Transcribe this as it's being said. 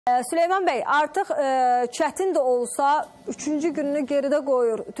Süleyman Bey, artıq çətin də olsa 3-cü gününü geridə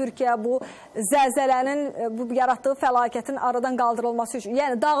qoyur Türkiyə bu zəlzələnin, bu yaratdığı fəlakətin aradan qaldırılması üçün.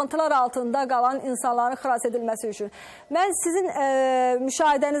 Yəni dağıntılar altında qalan insanların xilas edilməsi üçün. Mən sizin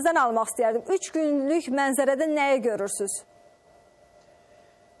müşahidənizdən almaq istəyərdim. 3 günlük mənzərədə nəyi görürsünüz?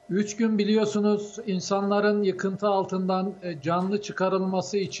 3 gün biliyorsunuz insanların yıkıntı altından canlı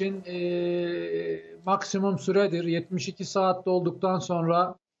çıkarılması için maksimum süredir. 72 saat dolduktan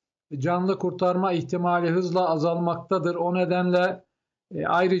sonra canlı kurtarma ihtimali hızla azalmaktadır. O nedenle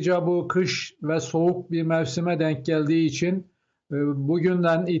ayrıca bu kış ve soğuk bir mevsime denk geldiği için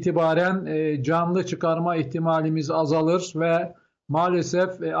bugünden itibaren canlı çıkarma ihtimalimiz azalır ve maalesef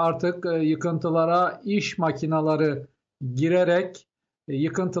artık yıkıntılara iş makineleri girerek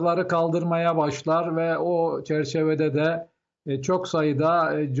yıkıntıları kaldırmaya başlar ve o çerçevede de çok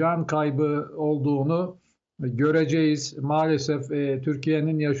sayıda can kaybı olduğunu göreceğiz. Maalesef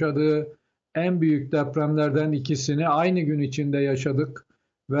Türkiye'nin yaşadığı en büyük depremlerden ikisini aynı gün içinde yaşadık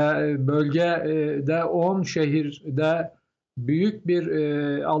ve bölgede 10 şehirde büyük bir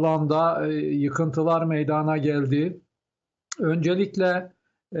alanda yıkıntılar meydana geldi. Öncelikle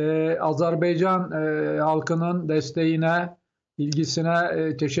Azerbaycan halkının desteğine,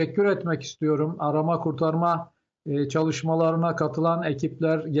 ilgisine teşekkür etmek istiyorum. Arama kurtarma çalışmalarına katılan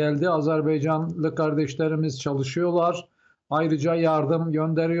ekipler geldi. Azerbaycanlı kardeşlerimiz çalışıyorlar. Ayrıca yardım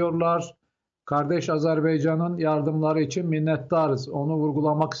gönderiyorlar. Kardeş Azerbaycan'ın yardımları için minnettarız. Onu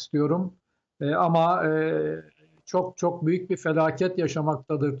vurgulamak istiyorum. Ama çok büyük bir felaket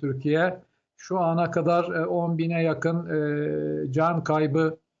yaşamaktadır Türkiye. Şu ana kadar 10.000'e yakın can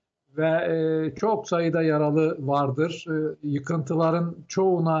kaybı ve çok sayıda yaralı vardır. Yıkıntıların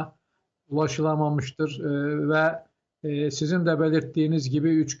çoğuna ulaşılamamıştır ve sizin de belirttiğiniz gibi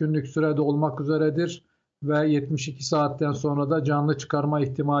 3 günlük sürede olmak üzeredir ve 72 saatten sonra da canlı çıkarma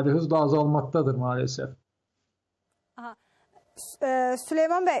ihtimali hızla azalmaktadır maalesef. Aha.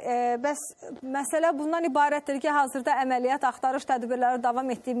 Süleyman Bey, bəs məsələ bundan ibarətdir ki, hazırda əməliyyat, axtarış tədbirləri davam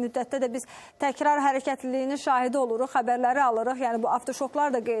etdiyi müddətdə də biz təkrar hərəkətliliyinin şahidi oluruq, xəbərləri alırıq. Yəni bu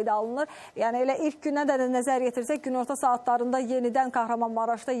aftoşoklar da qeydə alınır. Yəni elə ilk günə də nəzər yetirsək, günorta saatlarında yenidən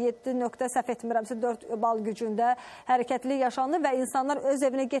Kahramanmaraşda 7 nöqtə səhv etmirəmsə 4 bal gücündə hərəkətlilik yaşanır və insanlar öz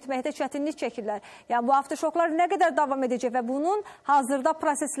evinə getməkdə çətinlik çəkirlər. Yəni bu aftoşoklar nə qədər davam edəcək və bunun hazırda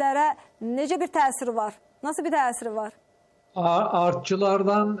proseslərə necə bir təsiri var? Nasıl bir təsiri var?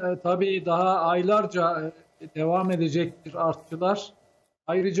 Artçılardan tabii daha aylarca devam edecektir artçılar.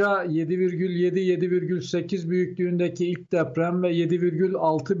 Ayrıca 7,7-7,8 büyüklüğündeki ilk deprem ve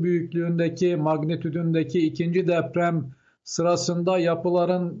 7,6 büyüklüğündeki magnitüdündeki ikinci deprem sırasında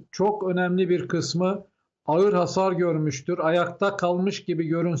yapıların çok önemli bir kısmı ağır hasar görmüştür. Ayakta kalmış gibi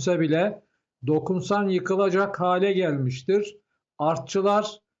görünse bile dokunsan yıkılacak hale gelmiştir.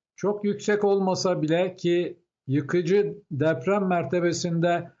 Artçılar çok yüksek olmasa bile ki yıkıcı deprem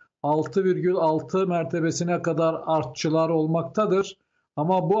mertebesinde 6,6 mertebesine kadar artçılar olmaktadır.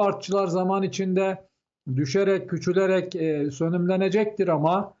 Ama bu artçılar zaman içinde düşerek, küçülerek sönümlenecektir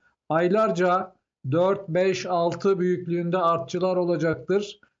ama aylarca 4, 5, 6 büyüklüğünde artçılar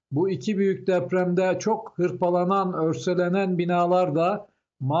olacaktır. Bu iki büyük depremde çok hırpalanan, örselenen binalar da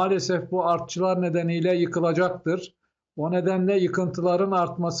maalesef bu artçılar nedeniyle yıkılacaktır. O nedenle yıkıntıların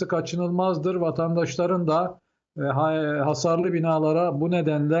artması kaçınılmazdır. Vatandaşların da hasarlı binalara bu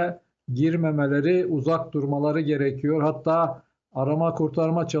nedenle girmemeleri, uzak durmaları gerekiyor. Hatta arama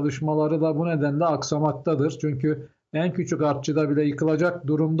kurtarma çalışmaları da bu nedenle aksamaktadır. Çünkü en küçük artçıda bile yıkılacak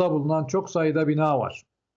durumda bulunan çok sayıda bina var.